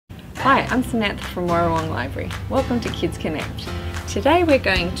Hi, I'm Samantha from Warrawong Library. Welcome to Kids Connect. Today we're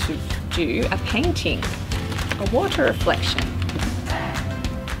going to do a painting, a water reflection.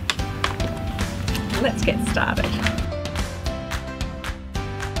 Let's get started.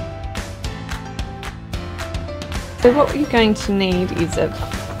 So what you're going to need is a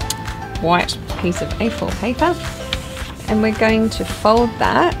white piece of A4 paper, and we're going to fold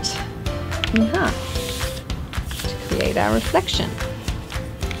that in half to create our reflection.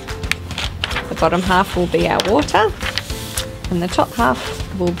 The bottom half will be our water and the top half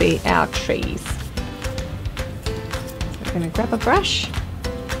will be our trees. So we're going to grab a brush,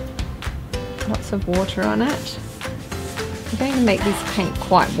 lots of water on it. I'm going to make this paint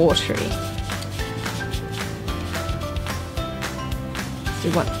quite watery. So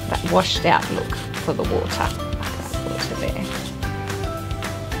we want that washed out look for the water, like that water there.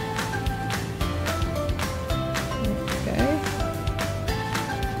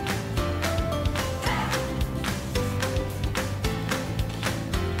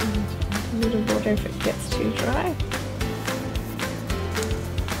 A little water if it gets too dry.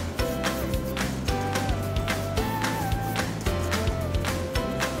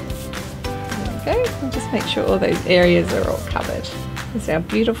 There we go, and just make sure all those areas are all covered. There's our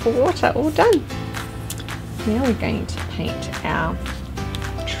beautiful water all done. Now we're going to paint our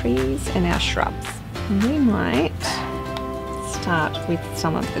trees and our shrubs. And we might start with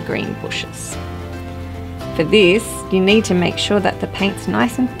some of the green bushes. For this, you need to make sure that the paint's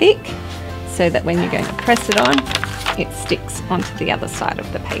nice and thick, so that when you're going to press it on, it sticks onto the other side of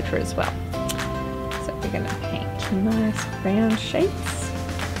the paper as well. So we're going to paint nice round shapes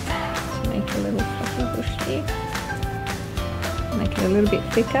to make a little fluffy bush here. Make it a little bit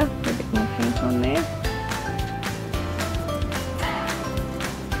thicker, put a bit more paint on there.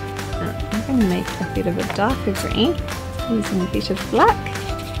 Now, I'm going to make a bit of a darker green using a bit of black.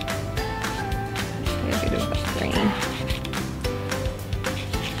 A bit of that green.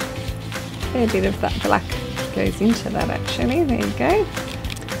 A bit of that black goes into that actually, there you go.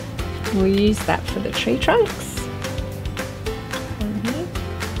 We'll use that for the tree trunks. And here.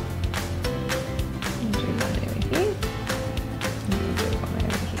 We'll do one over here. And we'll do one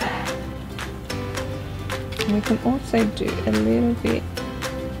over here. And we can also do a little bit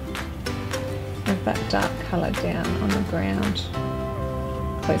of that dark colour down on the ground,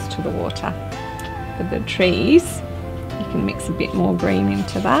 close to the water. For the trees, you can mix a bit more green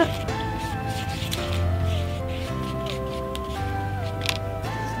into that.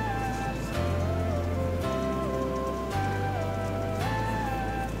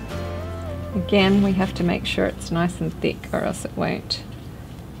 Again, we have to make sure it's nice and thick or else it won't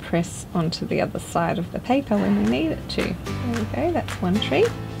press onto the other side of the paper when we need it to. There we go, that's one tree.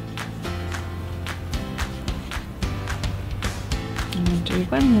 And we'll do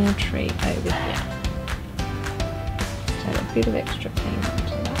one more tree over here. Just add a bit of extra paint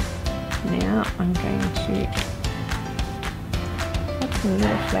onto that. Now I'm going to add some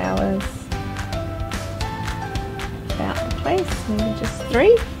little flowers about the place, maybe just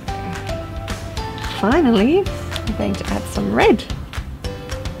 3. Finally, I'm going to add some red.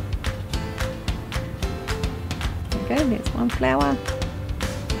 There we go, there's one flower.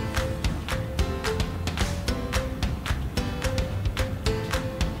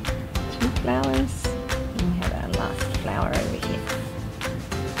 2 flowers. And we have our last flower over here.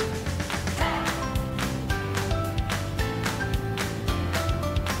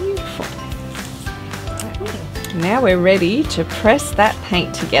 Beautiful. Right. Now we're ready to press that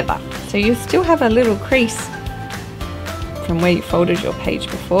paint together. So you still have a little crease from where you folded your page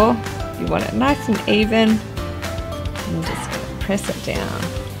before. You want it nice and even. I'm just going to press it down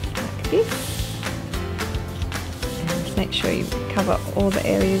like this. And just make sure you cover all the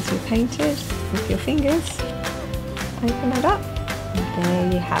areas you painted with your fingers. Open it up. And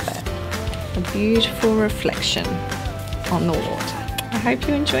there you have it. A beautiful reflection on the water. I hope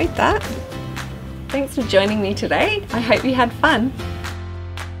you enjoyed that. Thanks for joining me today. I hope you had fun.